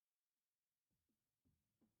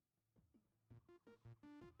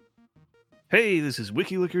Hey, this is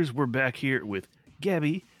WikiLickers. We're back here with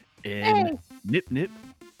Gabby and Hey. Nip Nip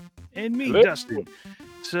and me, Hello. Dustin.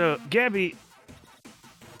 So, Gabby,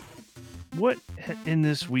 what in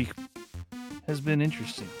this week has been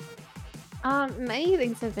interesting? Many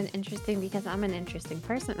things have been interesting because I'm an interesting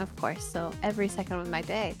person, of course. So every second of my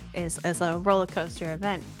day is a roller coaster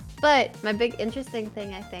event. But my big interesting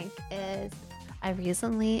thing, I think, is I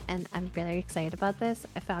recently, and I'm very excited about this,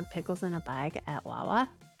 I found pickles in a bag at Wawa.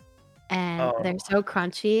 And they're Oh, so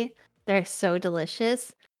crunchy. They're so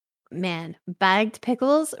delicious. Man, bagged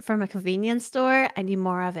pickles from a convenience store, I need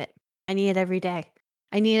more of it. I need it every day.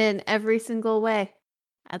 I need it in every single way.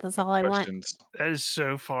 That's all I want. Questions. that is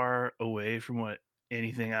so far away from what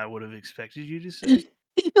anything I would have expected you to say.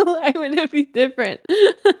 Why would it be different?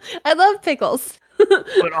 I love pickles.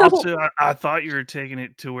 But also, I thought you were taking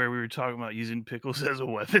it to where we were talking about using pickles as a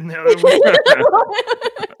weapon the other week.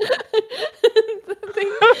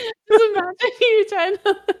 Just imagine you trying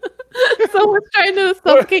to someone's trying to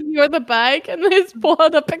suffocate you with a bag and they just pull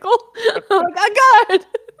out a pickle. I'm like, oh god.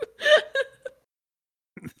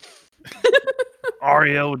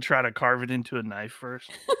 Ariel would try to carve it into a knife first.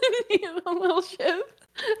 A little shiv,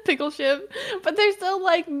 pickle shiv, but they're still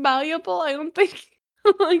like malleable. I don't think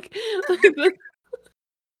they're like a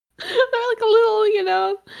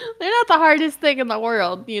little, they're not the hardest thing in the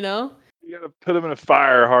world, You gotta put them in a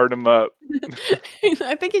fire, harden them up.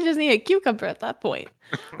 I think you just need a cucumber at that point.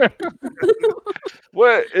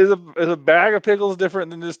 What is a bag of pickles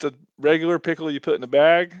different than just a regular pickle you put in a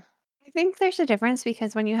bag? I think there's a difference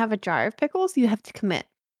because when you have a jar of pickles, you have to commit,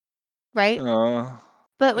 right?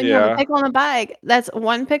 But when you have a Yeah. pickle in a bag, that's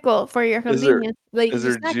one pickle for your Is there convenience that you can is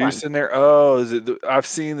just there snack on. juice in there? Oh, is it? I've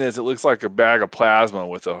seen this. It looks like a bag of plasma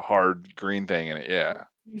with a hard green thing in it. Yeah.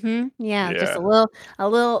 Yeah, just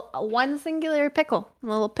Yeah. one singular pickle, a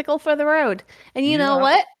little pickle for the road. And you know Yeah,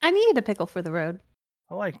 what? I need a pickle for the road.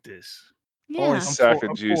 I like this. Only Yeah. sack of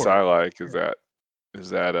I'm juice for I it. like is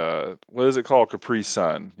that what is it called? Capri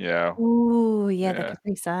Sun. Yeah. Ooh, yeah, the Yeah.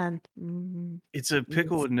 Capri Sun. Mm. It's a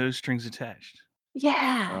pickle Yes. with no strings attached.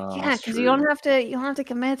 Yeah, Oh, yeah, that's because you true. don't have to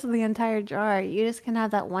commit to the entire jar. You just can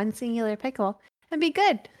have that one singular pickle and be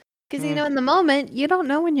good. Because Hmm. in the moment, you don't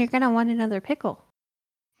know when you're gonna want another pickle.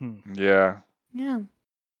 Hmm. Yeah. Yeah.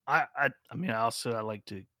 I mean, I like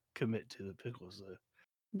to commit to the pickles though.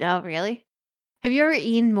 Oh, really? Have you ever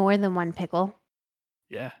eaten more than one pickle?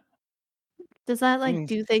 Yeah. Does that Mm.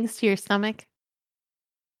 do things to your stomach?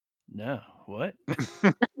 No. What?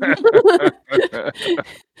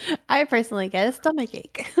 I personally get a stomach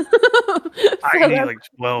ache. I So can eat that's like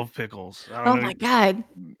 12 pickles. I don't oh know. my god.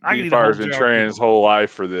 I can eat a whole Beefire's been jar of training his pickles. whole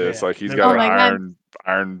life for this. Yeah. Like he's No got Oh an my problem.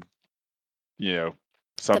 god. iron, The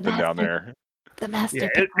something down master there. the Yeah.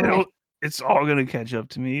 master pickler. It's all gonna catch up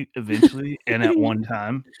to me eventually, and at one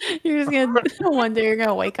time. You're just gonna one day you're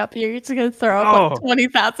gonna wake up and you're just gonna throw up like Oh,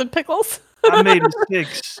 20,000 pickles. I made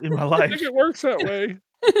mistakes in my I think life. it works that way.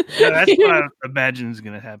 Yeah, that's what You I imagine is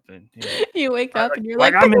gonna happen. Yeah. you wake up and you're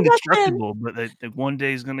Like like, I'm "Pickles again." indestructible, but that one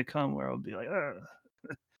day is gonna come where I'll be like,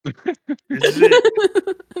 this is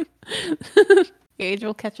it. Age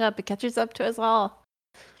will catch up. It catches up to us all.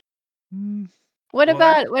 Mm. What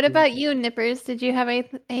Well, about you, Nippers? Did you have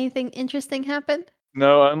anything interesting happen?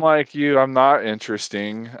 No, unlike you, I'm not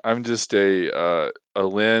interesting. I'm just a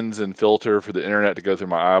lens and filter for the internet to go through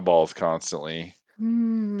my eyeballs constantly. But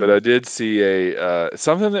Hmm. I did see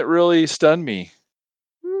something that really stunned me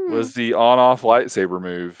Hmm. was the on-off lightsaber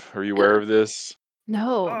move. Are you aware of this?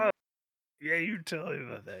 No. oh, yeah, you tell me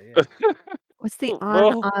about that. Yeah. What's the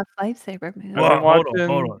Well, on-off lightsaber I've move? been Well, hold watching.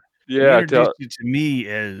 on. You Yeah, introduced it to me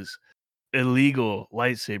as illegal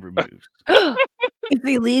lightsaber moves. It's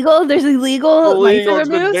illegal? There's illegal illegal. lightsaber It's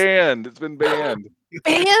been moves? banned. It's been banned.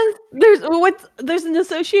 Banned? There's an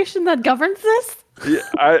association that governs this?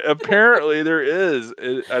 Yeah, apparently there is,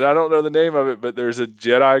 and I don't know the name of it, but there's a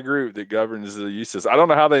Jedi group that governs the uses. I don't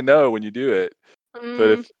know how they know when you do it, but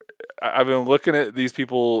Mm, if I've been looking at these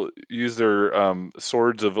people use their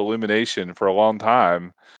swords of illumination for a long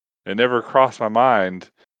time, it never crossed my mind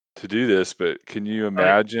to do this. But can you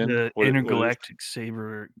imagine The what it is? Intergalactic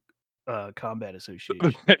Saber Combat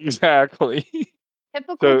Association. Exactly.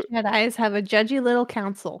 typical So, Jedis have a judgy little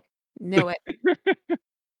council. Knew it.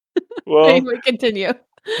 well, Anyway, continue.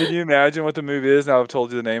 can you imagine what the movie is now I've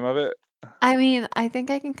told you the name of it? I mean, I think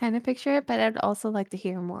I can kind of picture it, but I'd also like to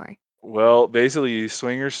hear more. Well, basically, you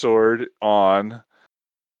swing your sword on,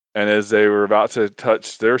 and as they were about to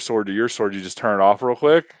touch their sword to your sword, you just turn it off real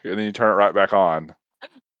quick, and then you turn it right back on.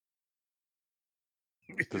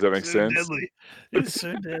 Does that make So sense? deadly. It's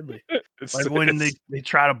so deadly. It's Like when it's they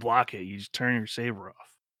try to block it, you just turn your saber off.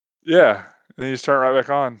 yeah, then you just turn it right back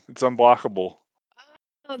on. It's unblockable.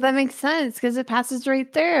 Oh, that makes sense because it passes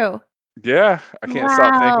right through. Yeah, I can't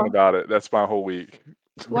stop thinking Wow. about it. That's my whole week.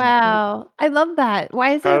 Wow. I love that.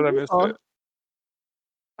 Why is How it did I miss it? illegal?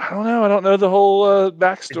 I don't know. I don't know the whole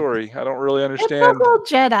backstory. I don't really understand. Typical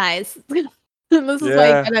Jedis. This is why you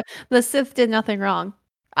Yeah, gotta the Sith did nothing wrong,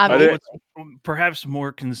 I Well, did. what's perhaps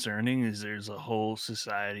more concerning is there's a whole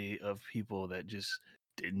society of people that just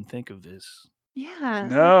didn't think of this. Yeah, like,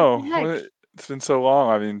 what No, the heck? it's been so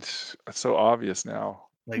long. I mean, it's so obvious now.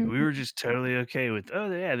 Like we were Mhm. just totally okay with, oh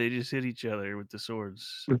yeah, they just hit each other with the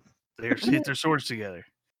swords. They hit Yeah, their swords together.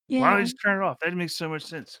 Why don't yeah, you just turn it off? That makes so much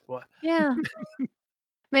sense. What? yeah.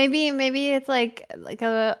 Maybe it's like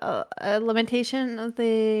a limitation of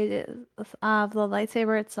the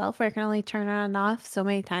lightsaber itself, where it can only turn on and off so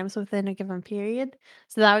many times within a given period.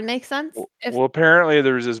 So that would make sense if Well, apparently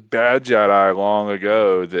there was this bad Jedi long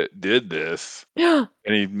ago that did this, and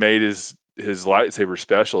he made his lightsaber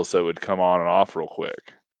special so it would come on and off real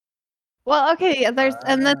quick. Well, okay, there's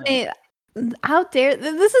and then Ah. they how dare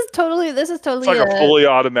this is It's totally like a a fully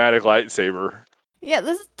automatic lightsaber. yeah,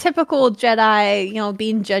 this is typical Jedi,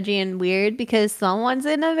 being judgy and weird because someone's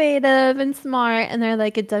innovative and smart and they're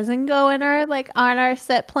like, it doesn't go in our on our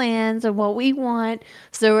set plans or what we want,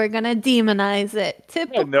 so we're gonna demonize it. I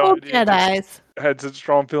had no Typical idea this Jedis. had such a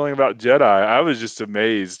strong feeling about Jedi. I was just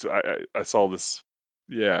amazed. I saw this.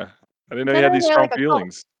 Yeah, I didn't know you had these They're strong like a cult.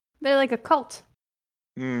 feelings. They're like a cult.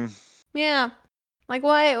 Mm. Yeah. Like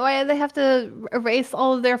why do they have to erase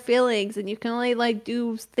all of their feelings and you can only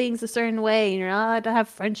do things a certain way and you're not allowed to have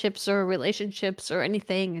friendships or relationships or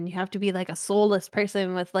anything and you have to be like a soulless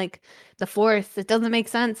person with the force. It doesn't make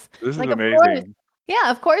sense. This is Like of course. amazing. Yeah,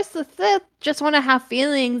 of course the Sith just want to have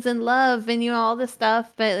feelings and love and all this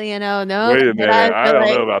stuff, but no, Wait the a minute. Jedi I are don't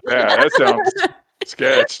like know about that. That sounds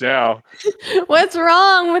sketch now. what's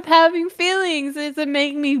wrong with having feelings? Does it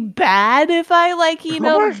make me bad if I Oh my like doing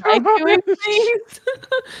gosh. things?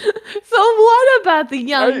 So what about the You're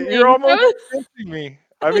younglings? almost convincing me.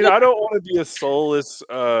 I mean, I don't want to be a soulless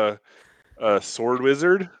sword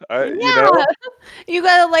wizard. You know? Yeah, you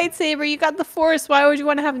got a lightsaber, you got the Force. Why would you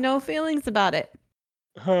want to have no feelings about it?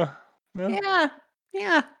 Huh. No. Yeah,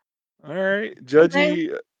 yeah, All right. right?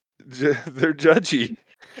 Judgy. They're judgy.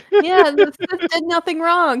 Yeah. The Sith did nothing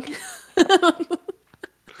wrong.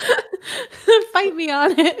 Fight me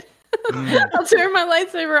on it. Mm, I'll turn my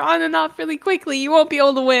lightsaber on and off really quickly. You won't be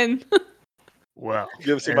able to win. well,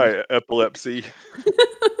 Give somebody epilepsy.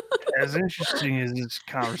 as interesting as this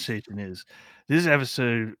conversation is, this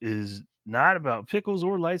episode is not about pickles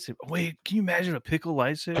or lightsaber. Wait, can you imagine a pickle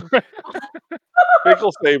lightsaber?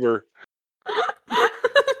 Pickle saber.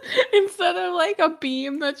 Instead of a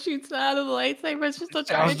beam that shoots out of the lightsaber, it's just a Sounds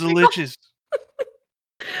giant pickle. delicious.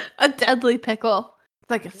 A deadly pickle.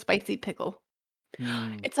 It's like a spicy pickle.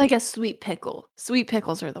 Mm, It's like a sweet pickle. Sweet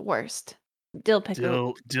pickles are the worst. Dill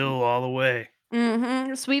pickle. dill all the way.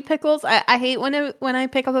 Sweet pickles. I hate when I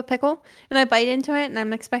pick up a pickle and I bite into it and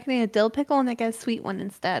I'm expecting a dill pickle and I get a sweet one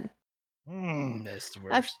instead. That's the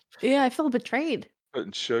I worst. yeah, I feel betrayed.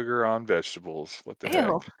 Putting sugar on vegetables. What the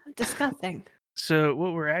Ew, heck? disgusting. So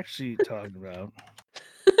what we're actually talking about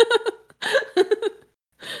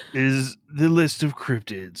is the list of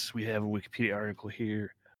cryptids. We have a Wikipedia article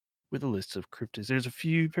here with a list of cryptids. There's a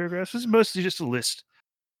few paragraphs. This is mostly just a list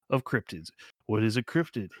of cryptids. What is a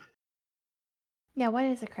cryptid? Yeah, what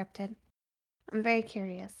is a cryptid? I'm very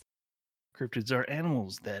curious. Cryptids are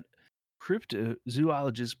animals that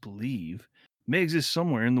cryptozoologists believe may exist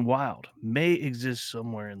somewhere in the wild. May exist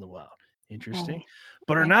somewhere in the wild. Interesting. May.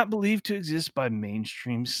 But are Okay. not believed to exist by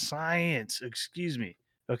mainstream science. Excuse me.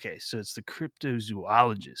 Okay, so it's the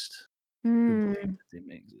cryptozoologist who believe Hmm. that they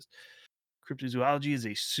may exist. Cryptozoology is a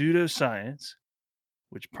pseudoscience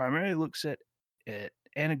which primarily looks at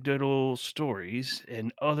anecdotal stories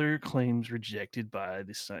and other claims rejected by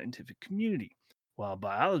the scientific community, while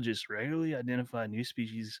biologists regularly identify new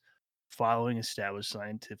species following established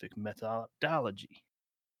scientific methodology.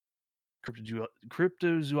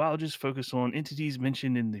 Cryptozoologists focus on entities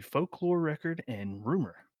mentioned in the folklore record and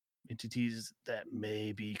rumor. Entities that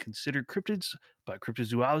may be considered cryptids by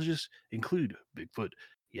cryptozoologists include Bigfoot,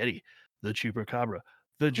 Yeti, the Chupacabra,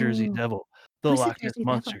 the Jersey Ooh. Devil, the Who's the Loch Ness Jersey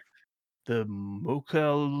Devil? Monster, the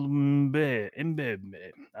Mokelmbe. I don't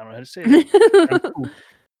know how to say that. Sounds cool.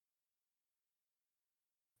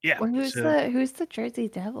 Yeah, Well, so who's the Jersey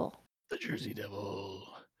Devil? the Jersey Devil.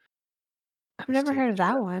 I've Let's never take heard of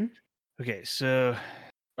that one. Okay, so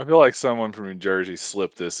I feel like someone from New Jersey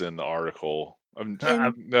slipped this in the article. I, In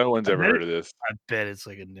No one's I ever bet heard of this. I bet it's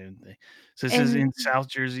like a noon thing. So it says in in South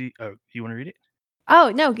Jersey. Oh, you want to read it?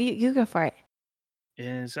 Oh no, you go for it.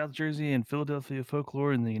 In South Jersey and Philadelphia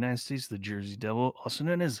folklore in the United States, the Jersey Devil, also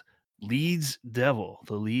known as Leeds Devil,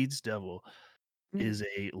 the Leeds Devil Mm. is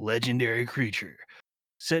a legendary creature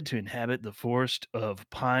said to inhabit the forest of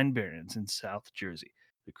Pine Barrens in South Jersey.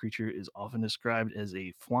 The creature is often described as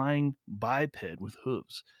a flying biped with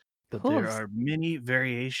hooves, but there Hooves. are many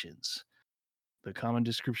variations. The common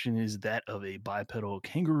description is that of a bipedal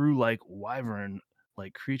kangaroo like wyvern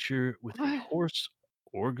like creature with a What? horse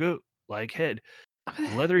or goat like head,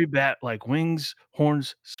 leathery bat like wings,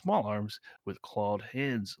 horns, small arms with clawed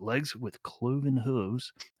hands, legs with cloven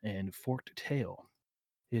hooves, and forked tail.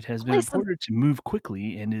 It has been Only some, reported to move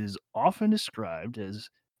quickly and is often described as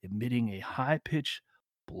emitting a high pitched,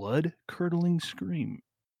 blood curdling scream.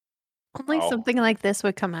 only Wow. something like this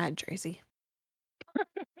would come out of Jersey.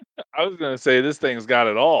 I was gonna say this thing's got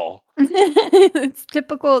it all. It's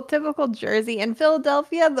typical Jersey and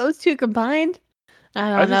Philadelphia. Those two combined.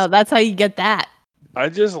 I I don't know. just That's how you get that. I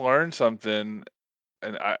just learned something,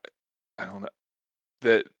 and I don't know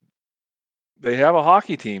that they have a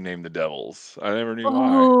hockey team named the Devils. I never knew why.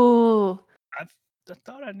 Oh, I, I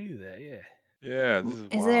thought I knew that. Yeah. Yeah, this is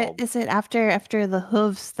is it wild. is it after the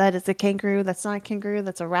hooves that is a kangaroo? That's not a kangaroo.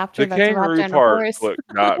 That's a The raptor. That's a raptor kangaroo and a part's horse.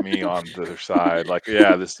 what got me on their side. Like,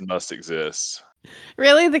 yeah, this must exist.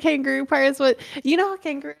 Really, the kangaroo part is what you know how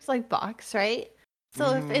kangaroos like box, right?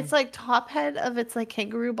 So if Hmm. it's like top head of its like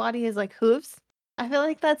kangaroo body is like hooves, I feel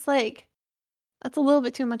like that's a little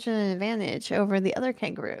bit too much of an advantage over the other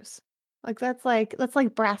kangaroos. Like that's like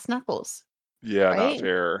brass knuckles, Yeah, not right?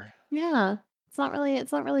 fair. Yeah. It's not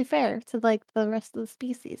really fair to like the rest of the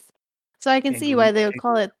species. So I can see Kangaroo. why they would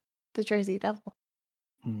call Kangaroo. it the Jersey Devil.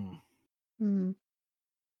 Hmm. Hmm.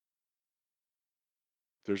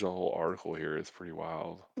 There's a whole article here. It's pretty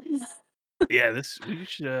wild. Yeah, we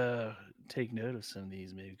should take note of some of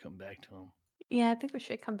these. Maybe come back to them. Yeah, I think we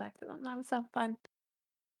should come back to them. That was so fun.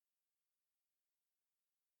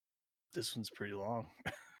 This one's pretty long.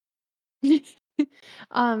 Here,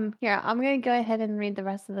 I'm gonna go ahead and read the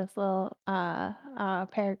rest of this little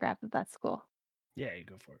paragraph if that's cool. Yeah, you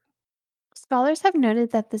go for it. Scholars have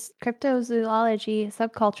noted that this cryptozoology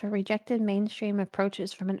subculture rejected mainstream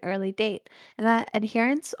approaches from an early date, and that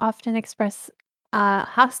adherents often express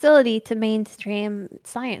hostility to mainstream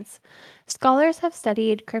science. Scholars have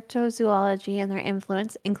studied cryptozoology and their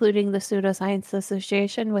influence, including the Pseudoscience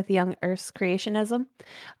Association with young Earth's creationism,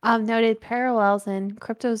 noted parallels in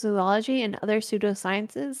cryptozoology and other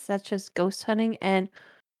pseudosciences such as ghost hunting and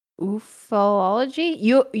ufology.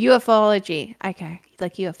 Ufology. Okay,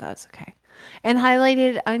 like UFOs. Okay, and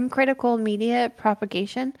highlighted uncritical media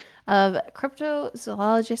propagation of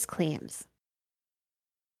cryptozoologist claims.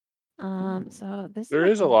 So this is There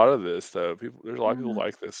like, is a lot of this though. There's a lot of people yeah,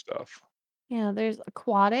 like this stuff. yeah. There's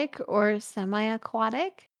aquatic or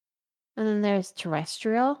semi-aquatic, and then there's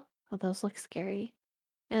terrestrial. Oh, those look scary.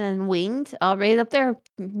 And then winged. Oh, right up there.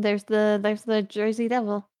 There's the Jersey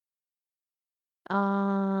Devil.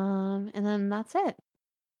 And then that's it.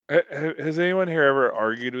 Has anyone here ever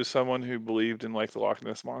argued with someone who believed in like the Loch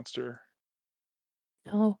Ness monster?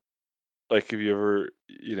 Oh, Like, have you ever,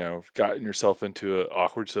 gotten yourself into an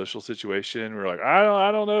awkward social situation where like,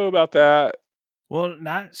 I don't know about that. Well,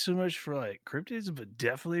 not so much for like cryptids, but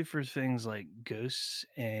definitely for things like ghosts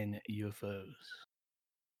and UFOs.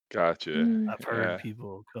 Gotcha. mm. I've heard Yeah.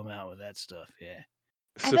 people come out with that stuff. Yeah.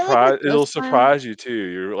 I feel like the It'll ghost one. surprise you too.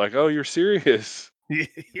 You're like, oh, you're serious.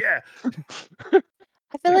 Yeah.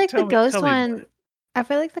 I feel Like, like the tell ghost me about one. it. I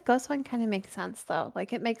feel like the ghost one kind of makes sense though.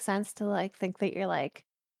 Like it makes sense to like think that you're like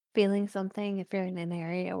feeling something if you're in an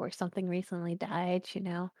area where something recently died.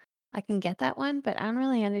 I can get that one, but I don't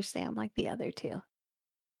really understand like the other two.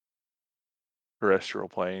 Terrestrial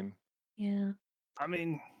plane, I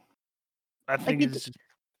mean, I Like think you. it's just,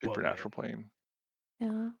 well, go ahead. supernatural plane.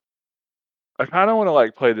 Yeah. I kind of want to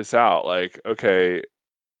like play this out. Like, okay,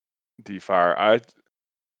 D-Fire,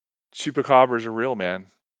 chupacabras are real, man.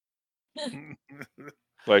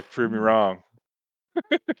 Like, prove me wrong.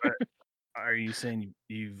 But are you saying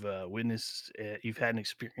you've witnessed, you've had an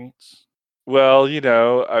experience? Well,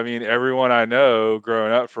 I mean, everyone I know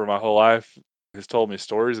growing up for my whole life has told me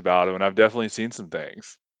stories about them, and I've definitely seen some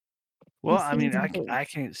things. Well, You've I seen mean, some I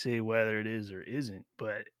things. can't say whether it is or isn't,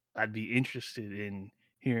 but I'd be interested in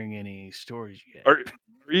hearing any stories you Are,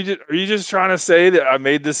 have. are you just trying to say that I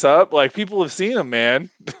made this up? Like, people have seen them, man.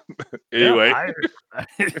 No, Anyway,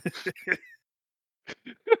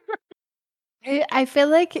 I feel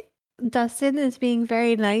like Dustin is being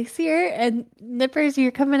very nice here, and Nippers,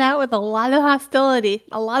 you're coming out with a lot of hostility,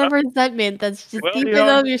 a lot uh, of resentment that's just well, deep in I'm of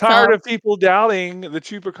tired yourself. of people doubting the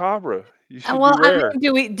chupacabra. You should Well, I beware.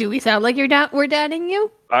 mean, do we sound like we're doubting you?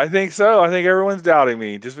 I think so. I think everyone's doubting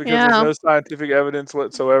me just because there's Yeah. no scientific evidence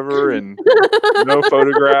whatsoever and no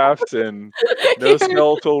photographs and no You're-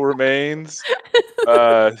 skeletal remains.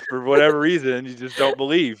 For whatever reason, you just don't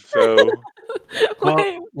believe. So Well,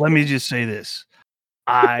 Wait. let me just say this.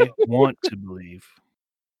 I want to believe.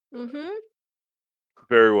 Mhm.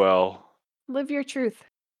 very well. Live your truth.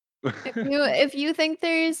 If you think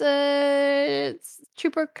there's a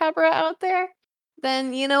chupacabra out there,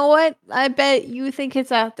 then you know what? I bet you think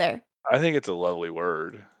it's out there. I think it's a lovely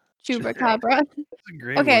word. Chupacabra. That's a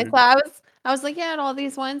great Okay, word. so I was looking at all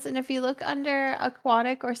these ones, and if you look under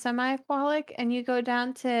aquatic or semi-aquatic, and you go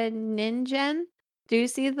down to Ningen, do you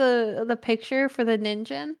see the picture for the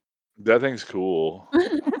Ningen? That thing's cool.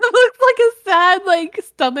 It looks like a sad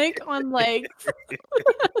stomach on legs.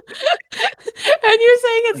 And you're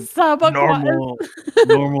saying it's subaquatic.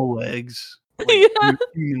 Normal legs. Like Yeah.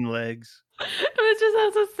 human legs. It just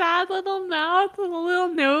has a sad little mouth and a little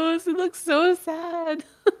nose. It looks so sad.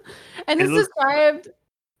 And It it's looks described.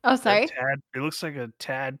 Oh, A sorry. it looks like a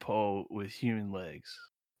tadpole with human legs.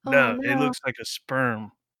 Oh No, it no. looks like a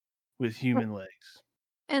sperm with human legs.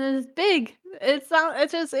 And it's big. It's not.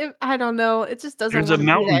 It's just. I don't know. It just doesn't There's a want to be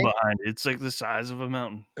mountain there. behind it. It's like the size of a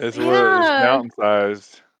mountain. It's Yeah. mountain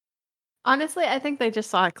sized. Honestly, I think they just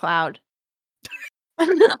saw a cloud. That's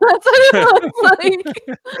what it looks like.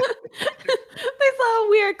 They saw a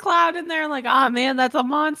weird cloud and they're like, "Oh man, that's a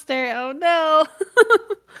monster. Oh no."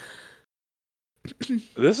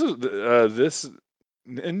 This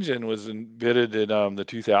engine was invented in the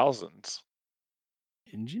 2000s.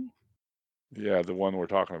 Engine? Yeah, the one we're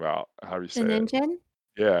talking about. How do you The say it? Ningen?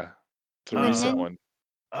 Yeah, it's a The recent nin one.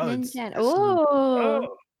 Oh, it's Ningen. this is Oh,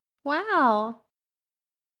 oh, wow.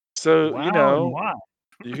 So wow and why?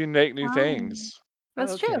 you can make new Wow. things.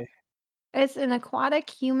 That's true. Okay. It's an aquatic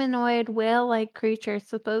humanoid whale-like creature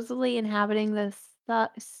supposedly inhabiting the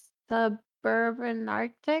suburban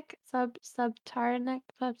Arctic, subsaharan,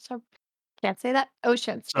 can't say that,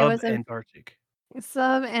 oceans. It was in Sub-Antarctic.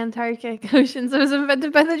 sub-Antarctic oceans. It was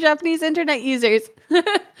invented by the Japanese internet users.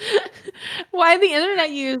 Why the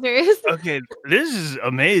internet users? Okay, this is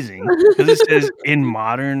amazing because it says in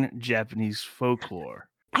modern Japanese folklore.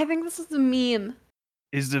 I think this is a meme.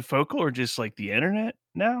 Is the folklore just like the internet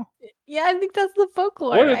now? Yeah, I think that's the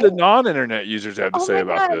folklore, What did right? the non-internet users have to Oh say my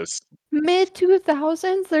about god. this? Mid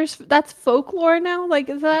 2000s, that's folklore now? Like,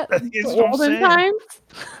 is that That's the what I'm olden saying. times?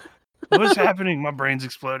 What's happening? My brain's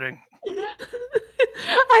exploding.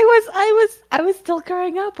 I was still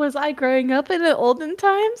growing up. Was I growing up in the olden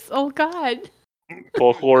times? Oh god.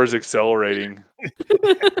 Folklore is accelerating.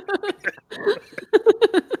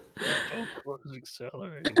 Folklore is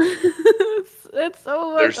accelerating. It's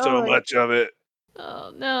so much. There's Oh, so my- much of it.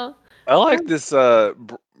 oh no. I like this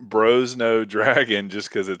Brosno dragon just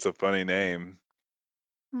because it's a funny name.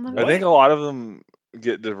 I think a lot of them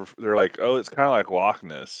they're like, oh, it's kind of like Loch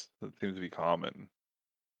Ness. That seems to be common.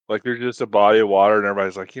 Like there's just a body of water, and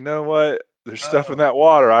everybody's like, you know what? There's stuff in that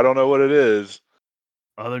water. I don't know what it is.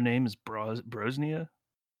 Other name is Brosnia.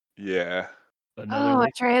 Yeah, Another Oh, lake.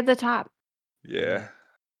 it's right at the top. yeah.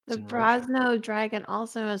 The It's in Russia. Brosno dragon,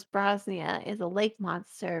 also known as Brosnia, is a lake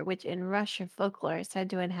monster which in Russian folklore is said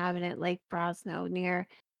to inhabit Lake Brosno near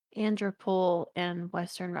Andropol in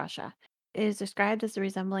western Russia. It is described as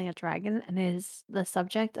resembling a dragon and is the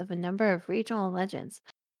subject of a number of regional legends,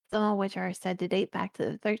 some of which are said to date back to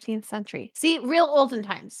the 13th century. See, real olden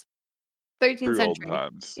times. 13th True olden century.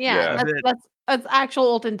 times. Yeah, I bet- that's actual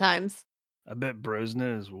olden times. I bet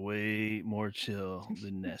Brosna is way more chill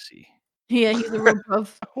than Nessie. Yeah, he's a real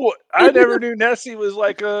buff. What? I never knew Nessie was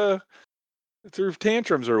like through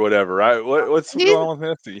tantrums or whatever. What's Do going you- on with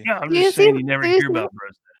Nessie? Yeah, I'm Do you just saying see- you never do you hear see- about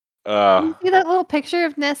Brosna. You see that little picture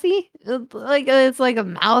of Nessie? It's like a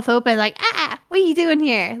mouth open, like, what are you doing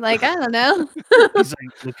here? Like, I don't know. He's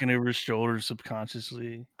like looking over his shoulder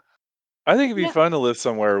subconsciously. I think it'd be Yeah. fun to live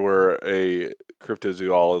somewhere where a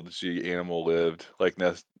cryptozoology animal lived, like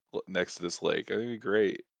next to this lake. I think it'd be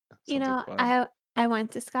great. You Sounds know, like fun. I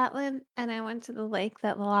went to Scotland and I went to the lake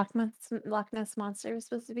that the Loch Ness monster was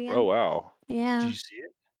supposed to be in. Oh wow. Yeah. Did you see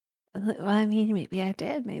it? Well, I mean, maybe I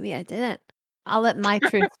did, maybe I didn't. I'll let my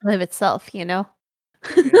truth live itself, you know.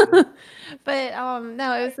 But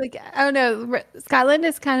no, it was like, I don't know. Scotland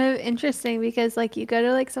is kind of interesting because like you go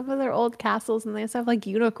to like some of their old castles and they just have like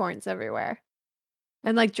unicorns everywhere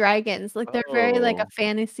and like dragons. Like they're very like a Oh.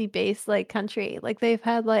 fantasy based like country. Like they've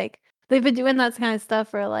been doing that kind of stuff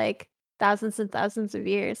for like thousands and thousands of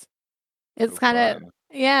years. It's So kind of fun.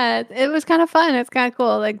 yeah, it was kind of fun. It's kind of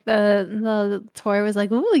cool. Like the tour was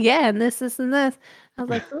like, "Ooh, yeah, and this and this." I was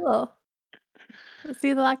like, "Cool." Let's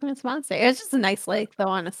see the Loch Ness Monster. It's just a nice lake, though,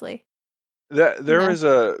 honestly. There No. was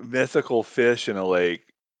a mythical fish in a lake,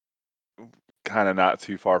 kind of not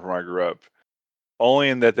too far from where I grew up. Only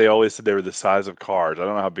in that they always said they were the size of cars. I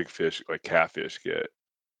don't know how big fish, like catfish, get.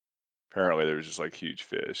 Apparently, they were just like huge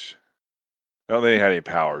fish. I don't think they had any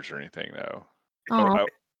powers or anything though. Oh,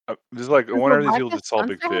 Just like I does the wonder if these Loch people Ness just saw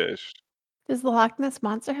big Monster have, fish does the Loch Ness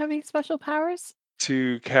Monster have any special powers?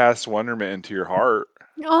 to cast wonderment into your heart.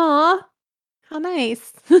 Aw, how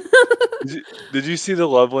nice. Did you see the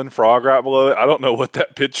Loveland frog right below it? I don't know what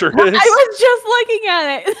that picture I is. was just looking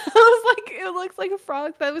at it. I was like, it looks like a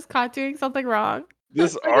frog that was caught doing something wrong.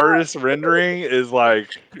 This Like, artist rendering is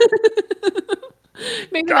like,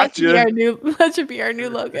 maybe that should be gotcha. our new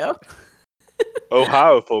logo.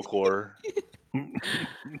 Ohio folklore.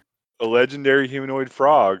 A legendary humanoid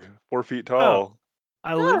frog, 4 feet Oh, tall.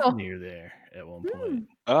 I lived Oh. near there at one point.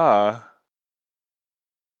 Ah,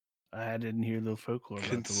 I didn't hear the folklore about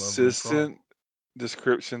the Loveland frog. consistent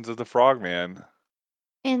descriptions of the frogman.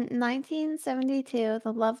 In 1972,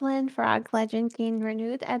 the Loveland frog legend gained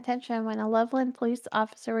renewed attention when a Loveland police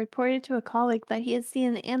officer reported to a colleague that he had seen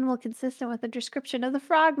an animal consistent with the description of the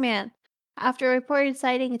frogman. After a reported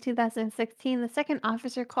sighting in 2016, the second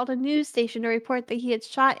officer called a news station to report that he had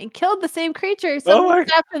shot and killed the same creature. Some my-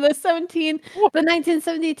 weeks after the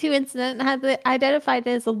 1972 incident had identified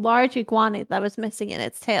it as a large iguana that was missing in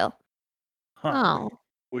its tail. Huh. Oh.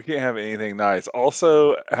 We can't have anything nice.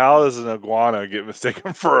 Also, how does an iguana get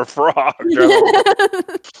mistaken for a frog?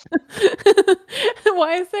 I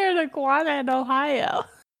Why is there an iguana in Ohio?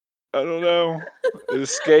 don't know. It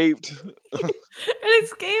escaped. It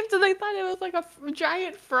escaped and they thought it was like a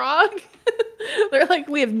giant frog. They're like,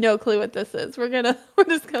 we have no clue what this is. We're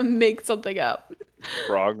just gonna make something up.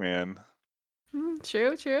 Frogman.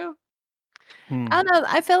 True. I don't know.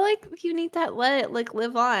 I feel like you need to let it like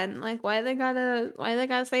live on. Like, why they gotta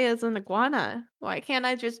say it's an iguana? Why can't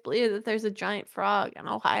I just believe that there's a giant frog in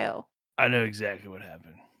Ohio? I know exactly what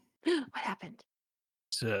happened. What happened?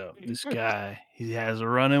 So this guy, he has a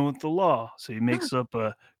run-in with the law. So he makes up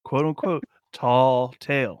a quote unquote tall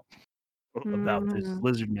tale about this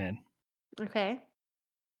lizard man. Okay.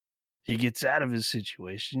 He gets out of his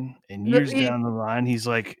situation, and years down the line, he's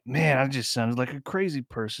like, "Man, I just sounded like a crazy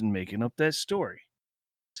person making up that story."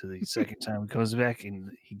 So the second time he comes back, and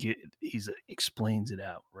he explains it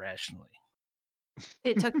out rationally.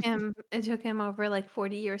 It took him over like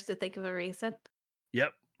 40 years to think of a reason.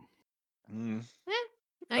 Yep, I guess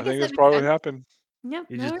think that that's makes probably sense. what happened. Yep.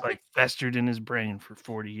 it just like festered in his brain for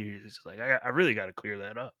 40 years. It's like I really got to clear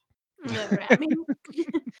that up. I mean,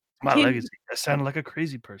 My Can- legacy. I sounded like a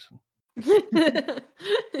crazy person.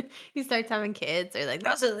 he starts having kids. They're like,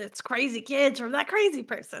 it's crazy kids from that crazy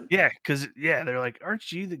person. Yeah, because they're like,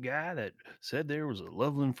 "Aren't you the guy that said there was a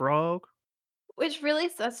Loveland frog?" Which really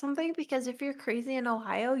says something because if you're crazy in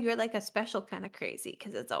Ohio, you're like a special kind of crazy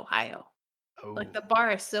because it's Ohio. Oh, Like the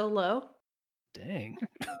bar is so low. dang.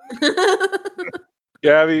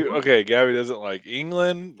 Gabby doesn't like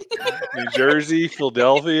England, New Jersey,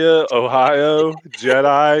 Philadelphia, Ohio,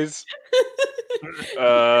 Jedis.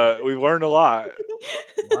 We've learned a lot.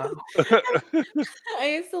 Wow. I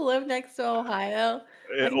used to live next to Ohio.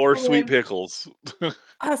 Or sweet pickles.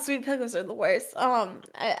 Oh, sweet pickles are the worst.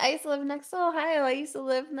 I used to live next to Ohio. I used to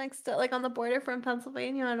live next to like on the border from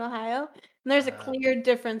Pennsylvania and Ohio. And there's a clear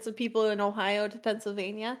difference of people in Ohio to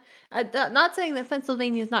Pennsylvania. Not saying that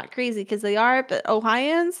Pennsylvania is not crazy because they are, but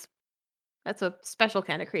Ohioans, that's a special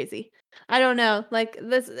kind of crazy. I don't know. Like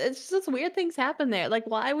this, it's just weird things happen there. Like,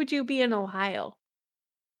 why would you be in Ohio?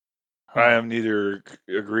 I am neither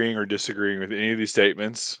agreeing or disagreeing with any of these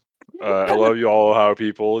statements. I love you all, Ohio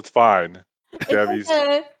people. It's fine. Gabby's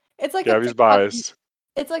biased.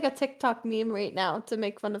 It's like a TikTok meme right now to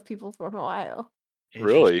make fun of people from Ohio.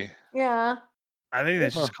 Really? Yeah. I think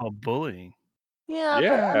that's just called bullying. Yeah,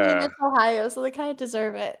 but I mean, it's Ohio, so they kind of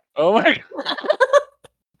deserve it. Oh my God.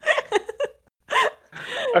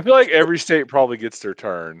 I feel like every state probably gets their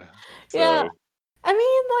turn. So. Yeah. I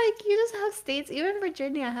mean, like, you just have states, even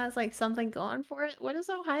Virginia has, like, something going for it. What does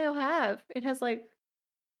Ohio have? It has, like,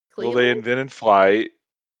 Well, Cleveland? they invented flight.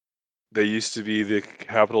 They used to be the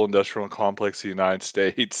capital industrial complex of the United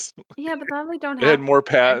States. Yeah, but now they don't They have had more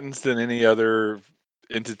patents than any other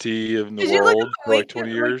entity in the Did you look at world the for like Wiki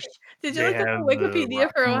 20 years. Did you They look at the have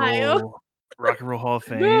Wikipedia for Ohio? Rock and Roll Hall of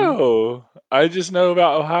Fame. No, I just know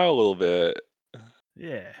about Ohio a little bit.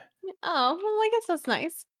 Yeah. Oh, well, I guess that's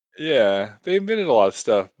nice. Yeah, they invented a lot of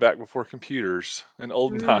stuff back before computers in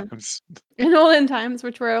olden times. In olden times,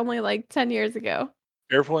 which were only like 10 years ago.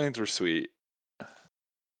 Airplanes were sweet.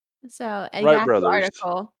 So, a Wright Yahoo brothers.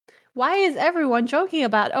 article. Why is everyone joking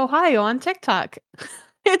about Ohio on TikTok?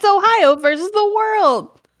 It's Ohio versus the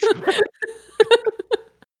world.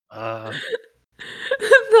 Uh,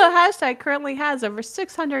 The hashtag currently has over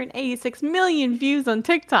 686 million views on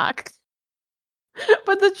TikTok.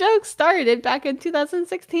 But the joke started back in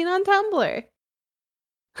 2016 on Tumblr.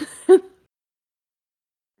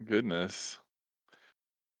 Goodness.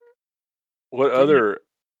 What the, inter- other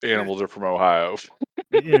animals are from Ohio?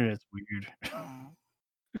 the internet's weird.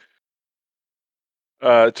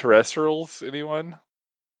 Terrestrials, anyone?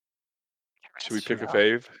 Should we pick a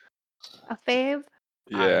fave? A fave?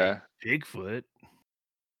 I Yeah. mean, Bigfoot.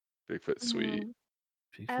 Bigfoot's sweet. Mm,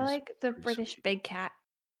 I Bigfoot's like the pretty British sweet. big cat.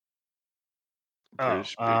 Oh,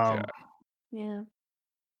 British big cat. Yeah.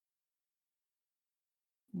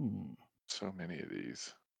 hmm. So many of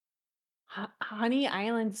these. Honey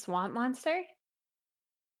Island swamp monster?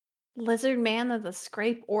 Lizard man of the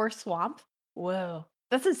scrape or swamp? Whoa.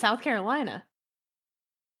 That's in South Carolina.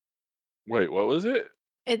 Wait, what was it?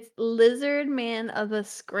 It's lizard man of the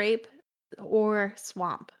scrape or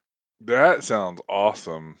swamp. That sounds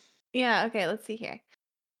awesome. Yeah, okay, let's see here.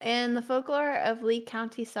 In the folklore of Lee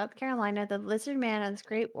County, South Carolina, the lizard man of the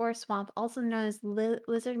scrape or swamp, also known as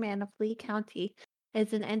lizard man of Lee County,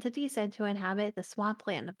 is an entity said to inhabit the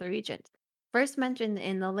swampland of the region. First mentioned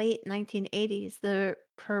in the late 1980s, the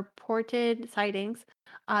purported sightings,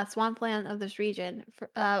 swampland of this region,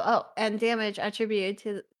 and damage attributed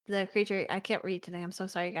to the creature. I can't read today. I'm so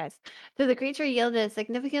sorry, guys. To the creature yielded a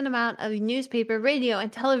significant amount of newspaper, radio,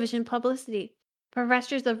 and television publicity.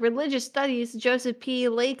 Professors of religious studies, Joseph P.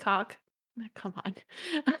 Laycock. Come on.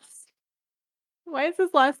 Why is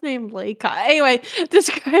his last name Laycock? Anyway,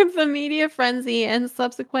 describes the media frenzy and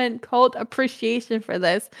subsequent cult appreciation for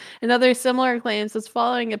this and other similar claims as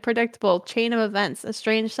following a predictable chain of events. A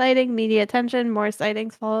strange sighting, media attention, more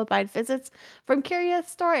sightings followed by visits from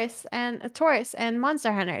curious tourists and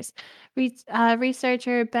monster hunters.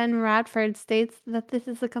 Researcher Ben Radford states that this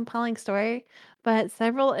is a compelling story, but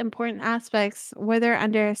several important aspects were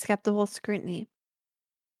under skeptical scrutiny.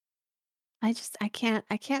 I can't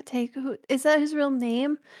take who is that his real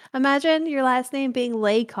name? Imagine your last name being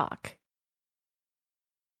Laycock.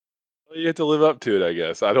 Well, you have to live up to it, I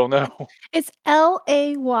guess. I don't know. It's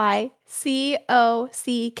Laycock.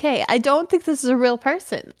 I don't think this is a real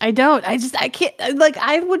person. I don't. I can't like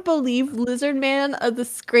I would believe Lizard Man of the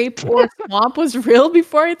Scrape or Swamp was real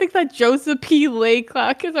before I think that Joseph P.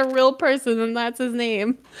 Laycock is a real person and that's his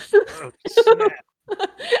name. Oh, snap.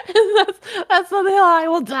 And that's the hill I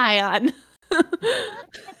will die on.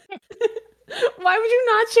 Why would you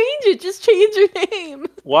not change it? Just change your name.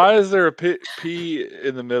 Why is there a P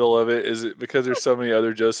in the middle of it? Is it because there's so many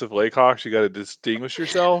other Joseph Laycocks? You got to distinguish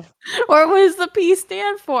yourself? Or what does the P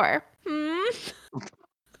stand for? Oh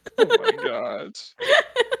my gosh.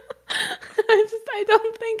 I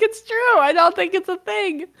don't think it's true. I don't think it's a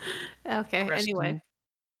thing. Okay, anyway.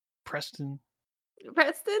 Preston,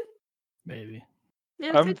 Preston? maybe.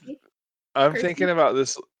 Yeah, I'm could be. I'm Person. thinking about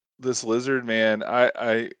this lizard man.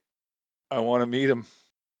 I want to meet him.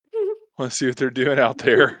 Want to see what they're doing out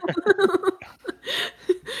there.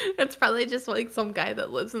 It's probably just like some guy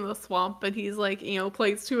that lives in the swamp, but he's like,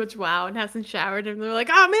 plays too much WoW and hasn't showered, and they're like,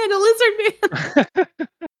 "Oh man, a lizard man!"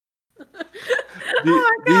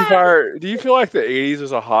 Oh my god! Do you feel like the 80s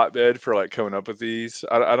was a hotbed for like coming up with these?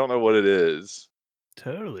 I don't know what it is.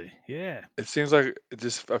 Totally. Yeah. It seems like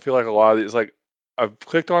I feel like a lot of these, like I've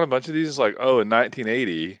clicked on a bunch of these. It's like, oh, in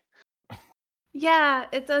 1980. Yeah,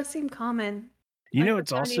 it does seem common. You Like know, the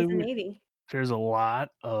it's 70s also and 80s. there's a lot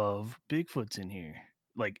of Bigfoots in here,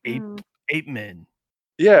 like ape men.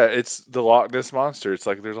 Yeah, it's the Loch Ness monster. It's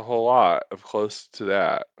like there's a whole lot of close to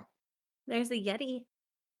that. There's a Yeti.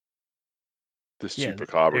 This Yeah,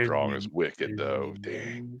 chupacabra there's drawing is wicked, there's though. the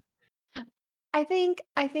Dang. I think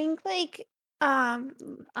like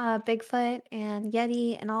Bigfoot and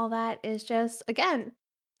Yeti and all that is just again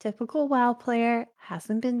typical WoW player,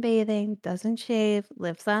 hasn't been bathing, doesn't shave,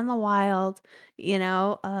 lives out in the wild,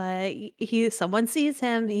 someone sees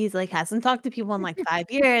him, he's like hasn't talked to people in like 5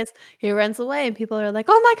 years, he runs away and people are like,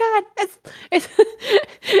 "Oh my god, it's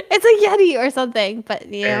it's a Yeti or something." But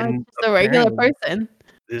it's and just a regular apparently person.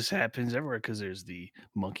 this happens everywhere because there's the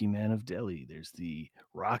Monkey Man of Delhi, there's the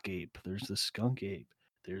Rock Ape, there's the Skunk Ape,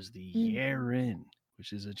 there's the Mm. Yeren,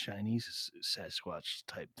 which is a Chinese Sasquatch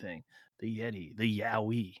type thing, the Yeti, the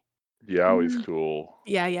Yowie. Yowie's Mm. cool.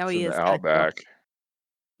 Yeah, It's Yowie in the is kind of cool. outback.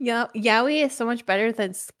 Yeah, Yowie is so much better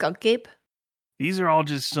than Skunk Ape. These are all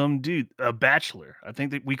just some dude, a bachelor. I think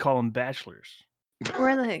that we call them bachelors.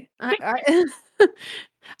 Really?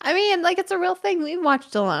 I mean, like, it's a real thing. We've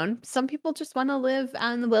watched Alone. Some people just wanna live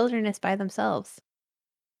out in the wilderness by themselves.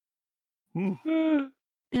 Hmm.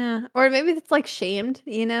 Yeah, or maybe it's like shamed.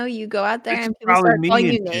 You go out there This is and people probably start calling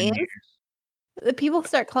me in you 10 names. years. The people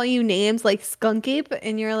start calling you names like Skunkape,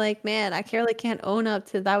 and you're like, man, I really can't own up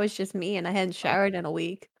to that was just me, and I hadn't I'm showered in a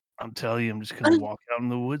week. I'm telling you, I'm just gonna walk out in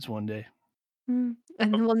the woods one day. And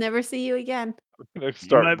we'll never see you again. Gonna You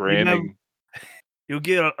start might branding. you'll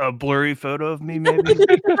get a blurry photo of me maybe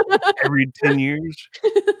every 10 years.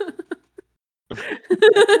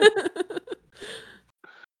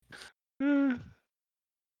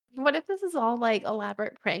 What if this is all like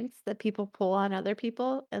elaborate pranks that people pull on other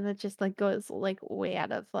people and it just like goes like way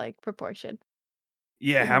out of like proportion?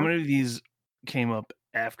 Yeah, You how know? many of these came up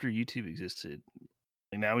after YouTube existed?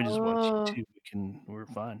 Like, now we just watch Oh. YouTube, we're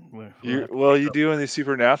fine. We'll have to You wake up. do in these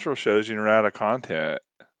supernatural shows, you run out of content.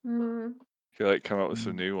 Mm. You like come up with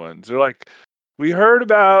some Mm. new ones. They're like, we heard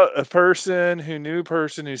about a person who knew a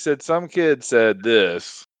person who said some kid said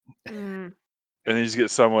this, Mm. and then you just get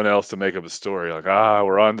someone else to make up a story. Like,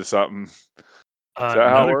 we're on to something. Is that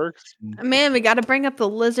how it Another works? question, Man, we gotta bring up the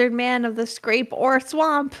lizard man of the scrape or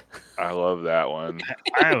swamp. I love that one.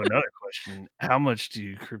 I have another question. How much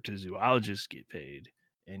do cryptozoologists get paid?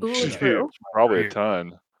 And Ooh, should I Dude, true. switch my probably a career?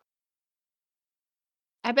 ton.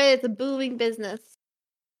 I bet it's a booming business.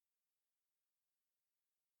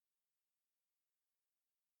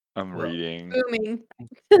 I'm Well, reading. Booming.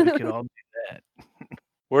 we could all do that.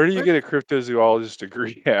 Where do you get a cryptozoologist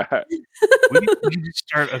degree at? We could just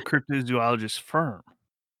start a cryptozoologist firm.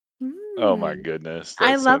 Oh my Mm. goodness,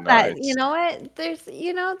 I that's so love that. nice. You know what? There's,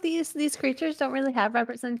 these creatures don't really have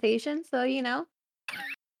representation, so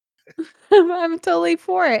I'm totally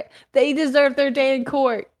for it. They deserve their day in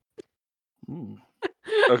court. Mm.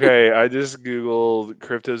 Okay, I just Googled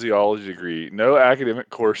cryptozoology degree. No academic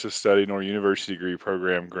course of study nor university degree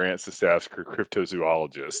program grants the status for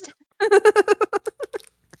cryptozoologist.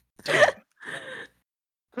 Damn.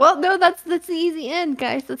 Well, no, that's the easy end,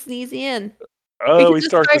 guys. That's the easy end. We Oh, could we just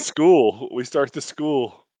start the start. school. We start the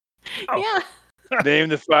school. Oh, Yeah. Name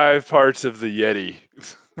the 5 parts of the Yeti.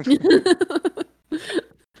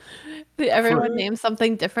 Everyone names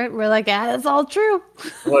something different. We're like, that's all true.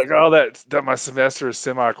 Like, oh, that my semester of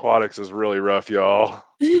semi-aquatics was really rough, y'all.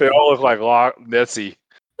 They all look like Loch Nessie.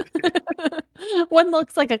 One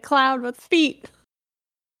looks like a cloud with feet.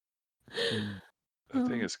 mm. That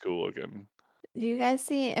thing Oh. is cool looking. Do you guys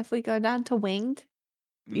see if we go down to Winged?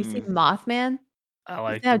 You see Mm, Mothman? I You see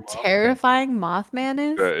like the how Mothman. terrifying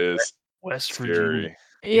Mothman is? that is West Virginia. scary.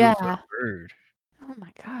 Yeah. Beautiful bird. Oh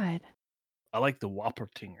my god. I like the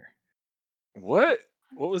Whoppertinger. What?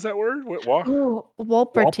 What was that word? What walk? Ooh,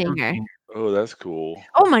 Wolpertinger. Whoppertinger. Oh, that's cool.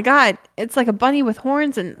 Oh my god. It's like a bunny with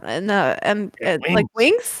horns Yeah, like wings.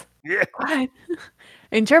 wings? Yeah. What?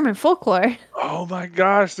 In German folklore. Oh my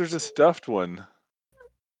gosh, there's a stuffed one.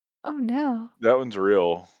 Oh no. That one's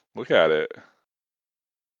real. Look at it.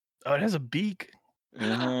 Oh, it has a beak.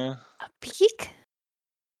 Uh-huh. A peak?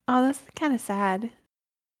 Oh, that's kind of sad.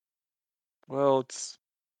 Well, it's,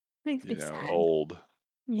 Makes me sad. old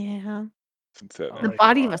Yeah. since that I The like it a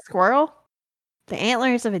body of lot. a squirrel, the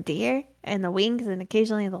antlers of a deer, and the wings and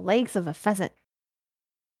occasionally the legs of a pheasant.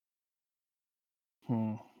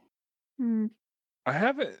 Hmm. Hmm. I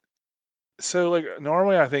haven't so like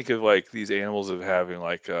normally I think of like these animals of having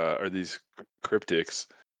like or these cryptics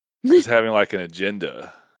as having like an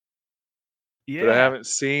agenda. But I Yeah. haven't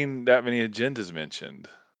seen that many agendas mentioned.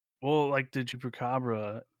 Well, like the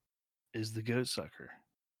chupacabra is the goat sucker.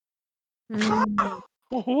 Mm.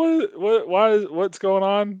 What's going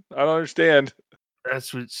on? I don't understand.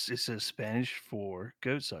 That's what it says Spanish for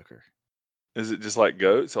goat sucker. Is it just like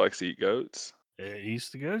goats? I like to eat goats. It eats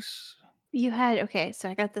the goats. Okay, so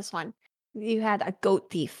I got this one. You had a goat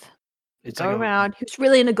thief. It's Go like a around. He was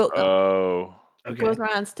really into goat milk. Oh. He okay. goes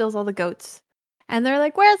around and steals all the goats. And they're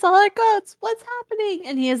like, where's all the goats? What's happening?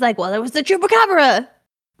 And he is like, well, it was the chupacabra.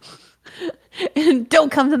 And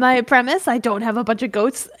don't come to my premise. I don't have a bunch of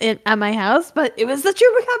goats at my house, but it was the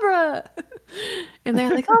chupacabra. And they're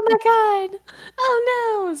like, oh my God.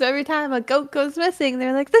 Oh no. So every time a goat goes missing,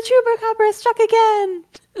 they're like, the chupacabra struck again.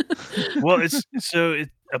 Well, it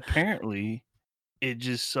apparently it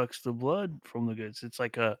just sucks the blood from the goats. It's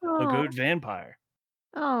like a Oh, goat vampire.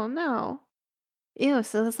 oh no. Ew,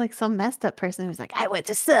 so that's like some messed up person who's like, I went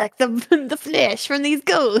to suck the the flesh from these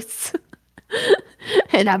ghosts.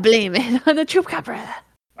 And I blame it on the chupacabra.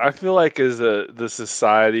 I feel like as the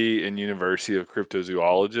Society and University of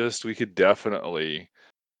Cryptozoologists, we could definitely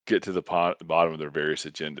get to the bottom of their various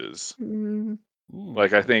agendas. Mm, Mm.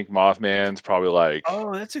 Like I think Mothman's probably like,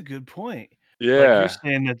 Oh, that's a good point. Like you're yeah,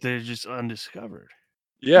 saying that they're just undiscovered.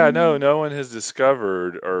 yeah, no, mm, no one has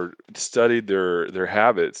discovered or studied their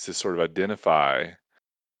habits to sort of identify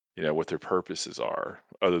what their purposes are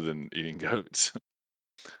other than eating goats.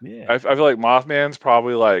 Yeah. I feel like Mothman's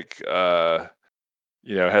probably like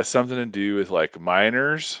has something to do with like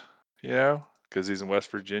miners, because he's in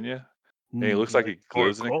West Virginia and he looks like Like he or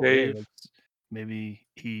lives in a coal. Yeah. cave. Maybe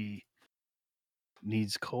he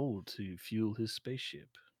needs coal to fuel his spaceship.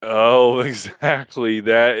 Oh, exactly.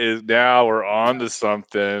 That is now we're on to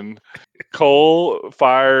something.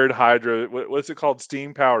 Coal-fired hydro. What's it called?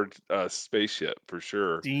 Steam-powered spaceship for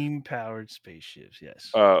sure. Steam powered spaceships. Yes.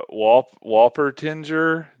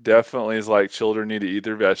 Walpertinger definitely is like children need to eat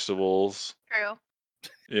their vegetables. True.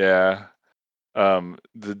 Yeah.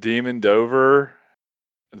 The Demon Dover,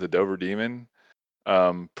 the Dover Demon,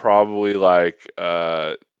 probably like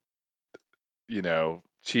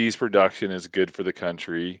cheese production is good for the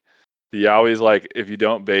country. The Yowies like if you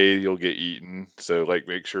don't bathe, you'll get eaten. So like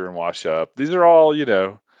make sure and wash up. These are all,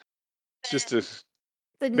 just to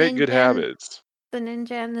The make good ninja, habits. the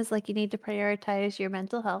ninja is like you need to prioritize your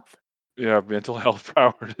mental health. Mental health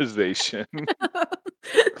prioritization.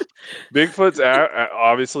 Bigfoot's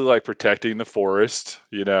obviously like protecting the forest,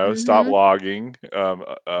 stop Mm-hmm. logging.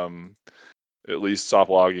 At least stop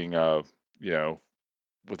logging,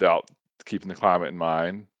 without keeping the climate in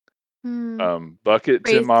mind. Hmm. Bucket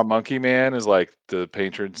Tin Raise Mom Monkey Man is like the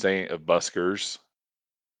patron saint of buskers.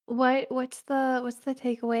 what's the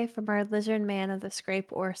takeaway from our lizard man of the scrape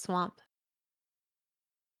or swamp?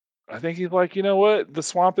 I think he's like, you know what? The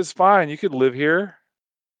swamp is fine. You could live here.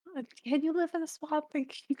 Can you live in a swamp and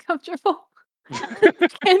be comfortable?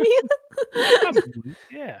 Can you? Probably.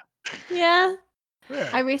 Yeah. Yeah. I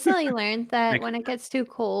Yeah. recently learned that Make when it gets too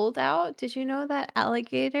cold out, did you know that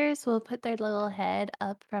alligators will put their little head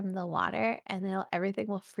up from the water and everything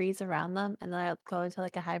will freeze around them and they'll go into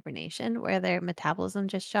like a hibernation where their metabolism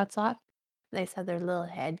just shuts off. They said their little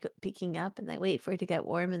head peeking up and they wait for it to get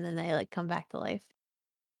warm and then they like come back to life.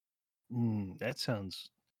 that sounds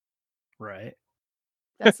right.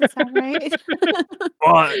 Does it sound right?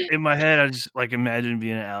 Well, in my head, I just like imagine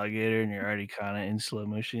being an alligator and you're already kind of in slow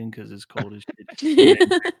motion because it's cold as shit,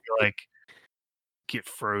 and then you like get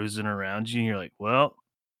frozen around you, and you're like, "Well,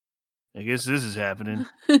 I guess this is happening."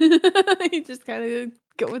 You just gotta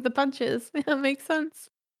go with the punches. That makes sense.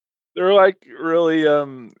 They're like really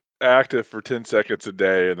active for 10 seconds a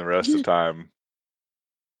day, and the rest of the time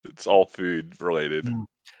it's all food related. Mm.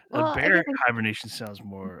 A Well, if you bear think hibernation sounds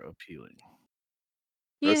more appealing.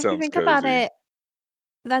 That if you sounds think about cozy. it,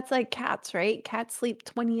 that's like cats, right? Cats sleep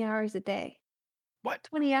 20 hours a day. What?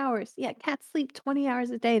 20 hours. Yeah, cats sleep 20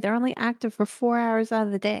 hours a day. They're only active for 4 hours out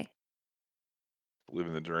of the day.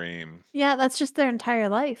 Living the dream. Yeah, that's just their entire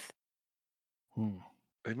life. Hmm.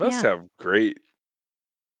 They must Yeah. have great,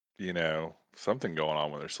 something going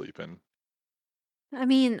on when they're sleeping. I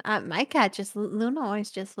mean, my cat Luna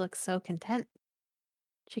always just looks so content.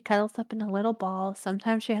 She cuddles up in a little ball.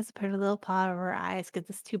 Sometimes she has to put her little paw over her eyes because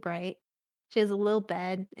it's too bright. She has a little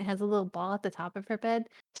bed. It has a little ball at the top of her bed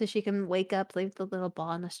so she can wake up, leave the little ball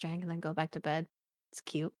on the string, and then go back to bed. It's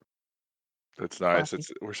cute. That's nice.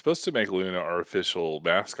 Fluffy. We're supposed to make Luna our official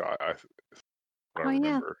mascot. What I Oh yeah.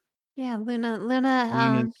 remember. Yeah, Luna,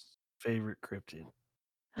 Luna's favorite cryptid.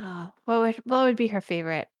 oh, what would be her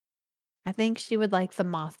favorite? I think she would like the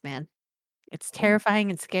Mothman. It's Hmm. terrifying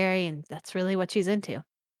and scary, and that's really what she's into.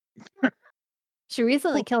 She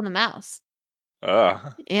recently Cool. killed a mouse. They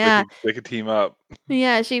Yeah. could they could team up.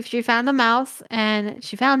 Yeah, she found a mouse and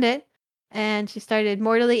she found it and she started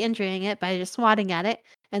mortally injuring it by just swatting at it.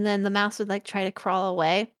 And then the mouse would like try to crawl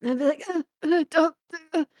away and be like, don't.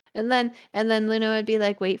 And then Luna would be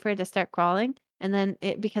like, wait for it to start crawling. And then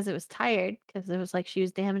because it was tired, because it was like she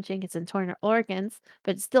was damaging its internal organs,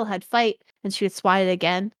 but it still had fight, and she would swat it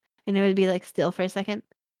again, and it would be like still for a second.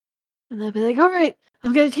 And they'd be like, all right,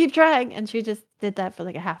 I'm gonna keep trying. And she just did that for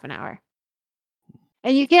like a half an hour.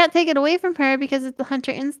 And you can't take it away from her because it's the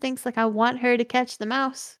hunter instincts, like, I want her to catch the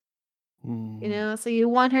mouse, Hmm. so you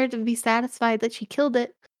want her to be satisfied that she killed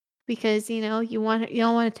it because, you don't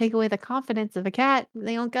wanna take away the confidence of a cat.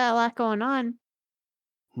 They don't got a lot going on.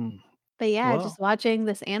 Hmm. But, yeah, Well, just watching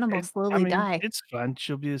this animal I slowly mean, die. it's fine.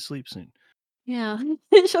 She'll be asleep soon. Yeah.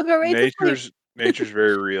 She'll go right to sleep. Nature's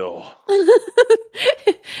very real.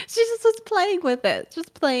 She just was playing with it,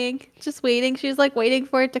 just playing, just waiting. She was, like, waiting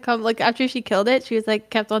for it to come, like, after she killed it, she was, like,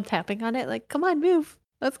 kept on tapping on it, like, "Come on, move.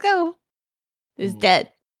 Let's go." It was Hmm.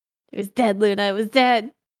 dead. It was dead, Luna, it was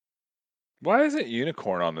dead. Why isn't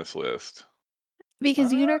unicorn on this list?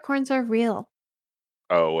 Because Uh, unicorns are real.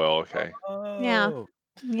 Oh well, okay. Yeah. oh.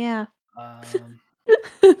 Yeah. Um.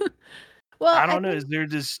 Well, I I don't know. think Is there a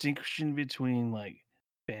distinction between like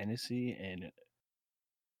fantasy and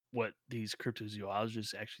what these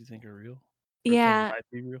cryptozoologists actually think are real? Or thunder Yeah,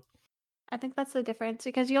 might be real. I think that's the difference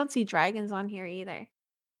because you don't see dragons on here either.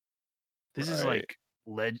 This is Right.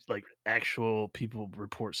 like actual people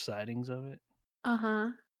report sightings of it. Uh-huh.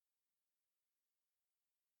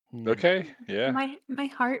 Okay. Yeah. My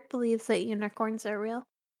heart believes that unicorns are real.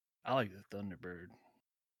 I like the Thunderbird.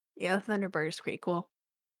 Yeah, the Thunderbird is pretty cool.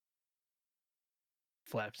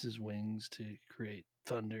 Flaps his wings to create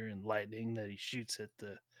thunder and lightning that he shoots at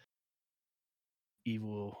the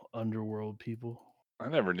evil underworld people. I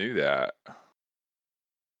never knew that.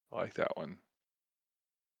 I like that one.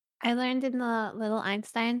 I learned in the Little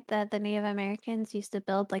Einstein that the Native Americans used to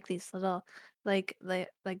build like these little like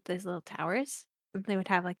these little towers. And they would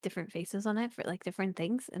have like different faces on it for like different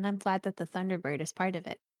things, and I'm glad that the Thunderbird is part of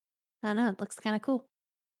it. I don't know, it looks kind of cool.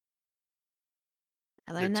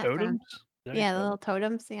 I The learned that from totems? Is that what you're yeah, the talking little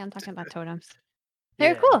totems. Yeah, I'm talking about totems.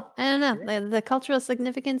 They're Yeah. cool. I don't know. Yeah. The cultural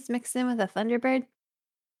significance mixed in with a Thunderbird.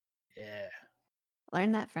 Yeah.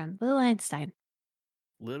 Learned that from Little Einstein.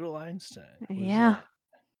 Little Einstein. What is Yeah. that?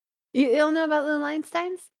 You don't know about Little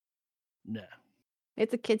Einsteins? No.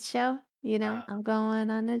 It's a kids show. You know, Ah. I'm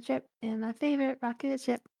going on a trip in my favorite rocket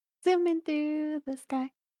ship, zooming through the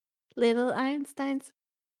sky. Little Einsteins.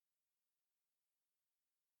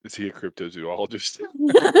 Is he a cryptozoologist?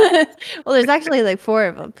 Well, there's actually like 4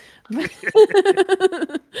 of them.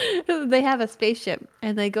 They have a spaceship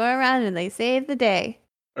and they go around and they save the day.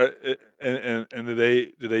 And do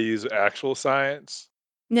they use actual science?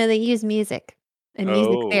 No, they use music and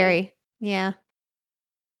music Oh. theory. Yeah.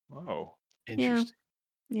 Oh. Yeah. Interesting.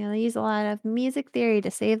 Yeah, they use a lot of music theory to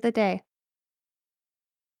save the day.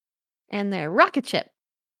 And their rocket ship.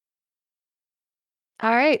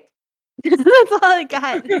 All right. That's all I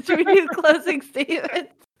got. Should we do closing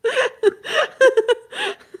statements?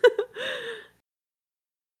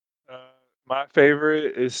 My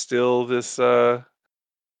favorite is still this. Oh,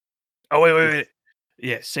 wait.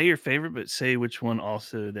 Yeah, say your favorite, but say which one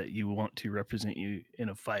also that you want to represent you in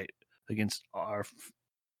a fight against our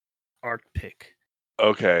pick.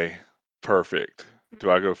 Okay, perfect. Do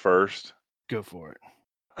I go first? Go for it.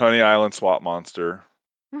 Honey Island Swamp Monster,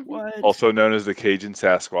 What? also known as the Cajun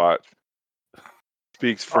Sasquatch,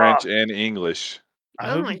 speaks French and English. I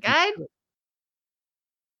Oh hope my you can god. kill it.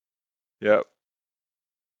 Yep,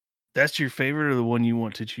 That's your favorite or the one you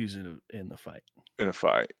want to choose in the fight? in a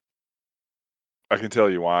fight. I can tell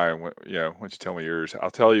you why. Once you tell me yours,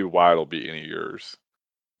 I'll tell you why it'll be any of yours.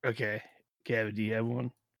 Okay. Gabby, do you have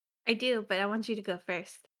one? I do, but I want you to go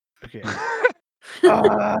first. Okay.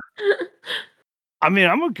 Uh, I mean,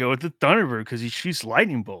 I'm gonna go with the Thunderbird because he shoots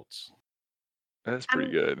lightning bolts. That's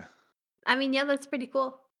pretty good. I mean, yeah, that's pretty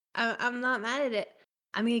cool. I'm not mad at it.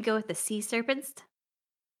 I'm gonna go with the sea serpents.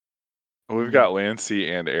 We've got land, sea,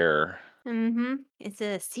 and air. Mm-hmm. It's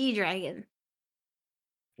a sea dragon.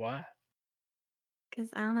 Why? Because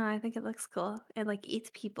I don't know, I think it looks cool. It like eats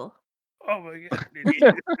people. Oh my god!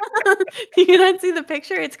 Dude. You cannot see the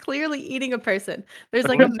picture. It's clearly eating a person. There's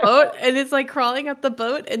like a boat, and it's like crawling up the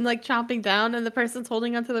boat and like chomping down, and the person's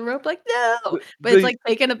holding onto the rope, like no, but it's like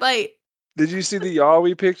taking a bite. Did you see the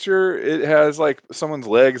Yowie picture? It has like someone's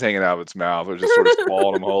legs hanging out of its mouth, or just sort of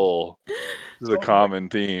swallowed them whole. This is a common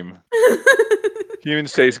theme.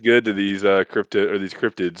 Humans taste good to these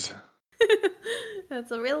cryptids.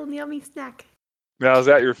 That's a real yummy snack. Now, is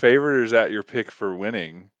that your favorite, or is that your pick for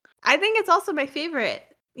winning? I think it's also my favorite.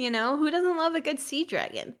 You know, who doesn't love a good sea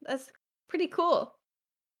dragon? That's pretty cool.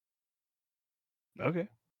 Okay.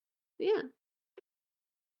 Yeah.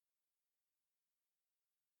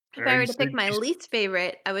 If I Already were to pick said my you- least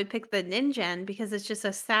favorite, I would pick the Ninjan because it's just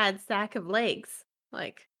a sad sack of legs.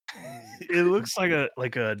 Like It looks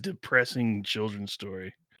like a depressing children's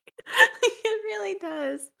story, it really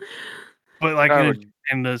does. but like Kind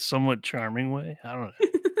in a somewhat charming way. I don't know.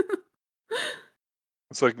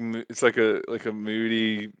 It's like a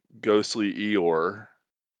moody, ghostly Eeyore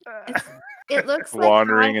It looks like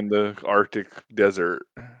wandering in the Arctic desert.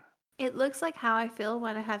 it looks like how I feel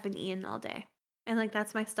when I haven't eaten all day. And like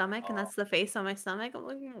that's my stomach and that's the face on my stomach. I'm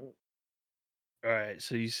like, All right,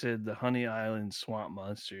 so you said the Honey Island Swamp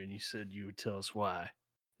Monster, and you said you would tell us why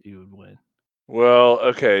you would win. Well,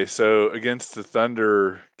 okay, so against the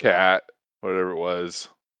Thunder Cat, whatever it was,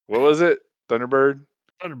 what was it? Thunderbird?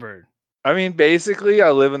 Thunderbird. I mean, basically,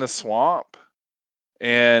 I live in a swamp,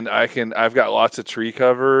 and I've got lots of tree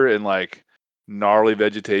cover, and like gnarly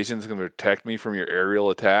vegetation is going to protect me from your aerial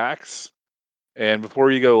attacks. And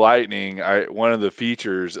before you go lightning, one of the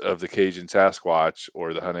features of the Cajun Sasquatch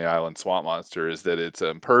or the Honey Island Swamp Monster is that it's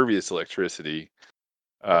impervious to electricity.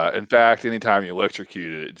 In fact, anytime you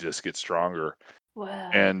electrocute it, it just gets stronger.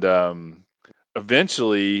 wow. And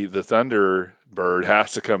eventually, the thunder bird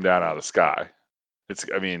has to come down out of the sky.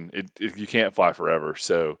 You can't fly forever.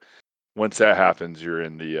 So once that happens, you're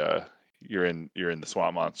in the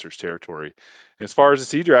swamp monsters territory. As far as the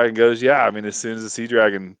sea dragon goes, yeah, I mean, as soon as the sea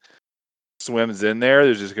dragon swims in there,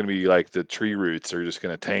 there's just going to be like the tree roots are just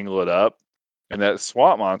going to tangle it up. And that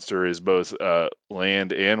swamp monster is both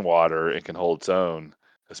land and water and can hold its own,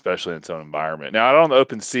 especially in its own environment. Now, out on the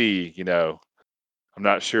open sea, I'm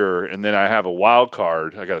not sure. And then I have a wild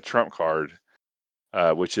card. I got a trump card,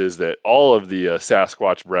 which is that all of the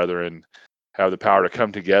Sasquatch brethren have the power to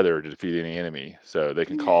come together to defeat any enemy. So they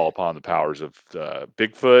can call upon the powers of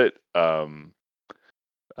Bigfoot, the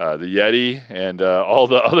Yeti, and all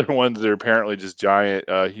the other ones that are apparently just giant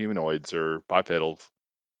humanoids or bipedals.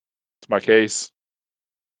 It's my case.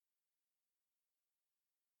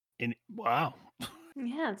 Wow.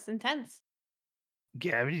 Yeah, it's intense.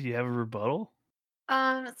 Gabby, do you have a rebuttal?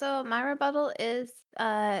 So my rebuttal is,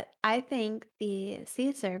 I think the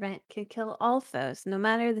sea serpent could kill all foes, no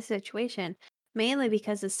matter the situation. Mainly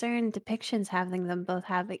because of certain depictions having them both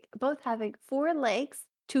having 4 legs,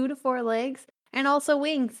 2 to 4 legs, and also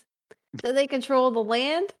wings. So they control the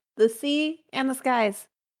land, the sea, and the skies.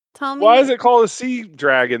 Tell me. Why is it called a sea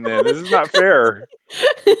dragon then? This is not fair.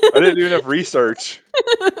 I didn't do enough research.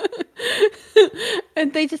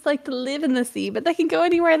 And they just like to live in the sea, but they can go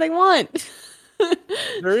anywhere they want.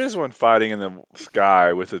 There is one fighting in the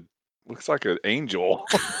sky with looks like an angel.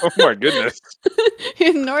 Oh my goodness.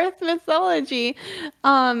 In Norse mythology,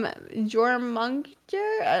 Jormungandr,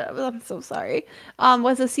 I'm so sorry,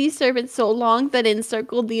 was a sea serpent so long that it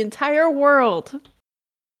encircled the entire world.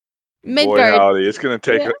 Boy, Midgard. howdy. It's gonna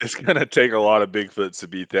take a lot of Bigfoots to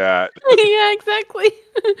beat that. Yeah, exactly.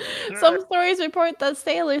 Some stories report that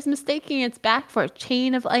sailors mistaking its back for a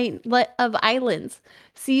chain of islands.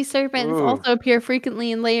 Sea serpents Ooh. also appear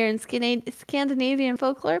frequently in later in Scandinavian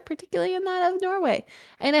folklore, particularly in that of Norway.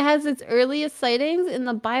 And it has its earliest sightings in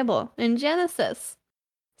the Bible, in Genesis.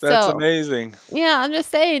 That's So, amazing. yeah, I'm just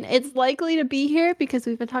saying, it's likely to be here because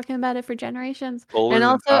we've been talking about it for generations. Older And than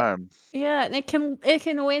also, time. yeah, and it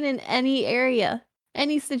can win in any area,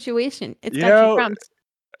 any situation. It's got you trumped.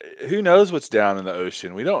 Who knows what's down in the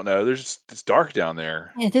ocean? We don't know. It's dark down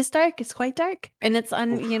there. It is dark. It's quite dark, and it's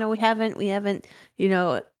we haven't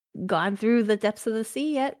gone through the depths of the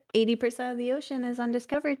sea yet. 80% of the ocean is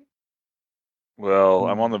undiscovered. Well,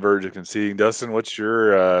 I'm on the verge of conceding. Dustin, what's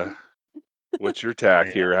your tack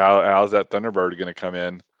here? How's that Thunderbird going to come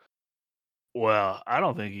in? Well, I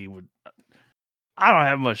don't think he would. I don't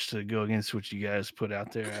have much to go against what you guys put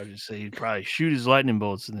out there. I would just say he'd probably shoot his lightning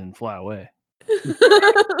bolts and then fly away.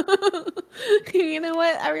 You know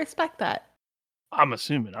what? I respect that. I'm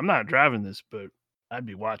assuming. I'm not driving this, but I'd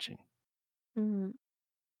be watching. Mhm.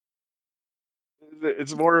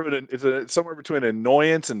 It's more of it's somewhere between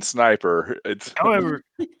annoyance and sniper. However,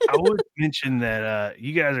 I would mention that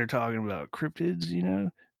you guys are talking about cryptids.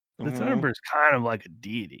 The Thunderbird's kind of like a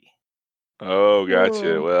deity. Oh,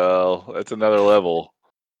 gotcha. Ooh. Well, that's another level.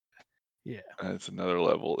 Yeah. That's another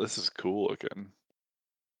level. This is cool looking.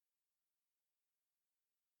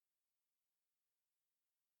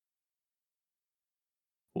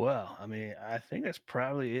 Well, I mean, I think that's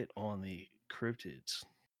probably it on the cryptids.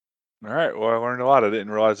 All right. Well, I learned a lot. I didn't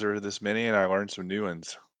realize there were this many, and I learned some new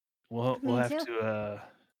ones. We'll Me have too. to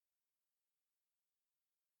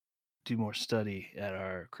do more study at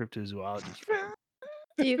our cryptozoology fair.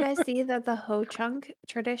 Do you guys see the Ho Chunk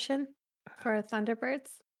tradition for Thunderbirds?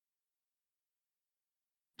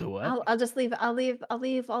 The what? I'll just leave I'll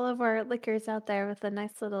leave all of our liquors out there with a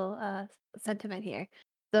nice little sentiment here.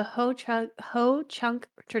 The Ho Chunk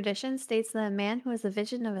tradition states that a man who has a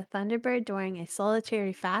vision of a thunderbird during a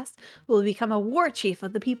solitary fast will become a war chief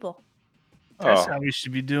of the people. That's Oh, how we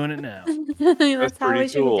should be doing it now. That's how pretty we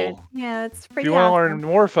should be doing. cool. Yeah, it's If pretty you want to awesome. learn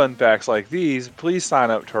more fun facts like these, please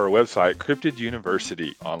sign up to our website, Cryptid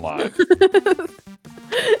University online.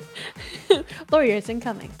 Lawyers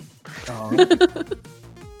incoming.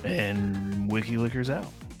 And Wiki Liquors out.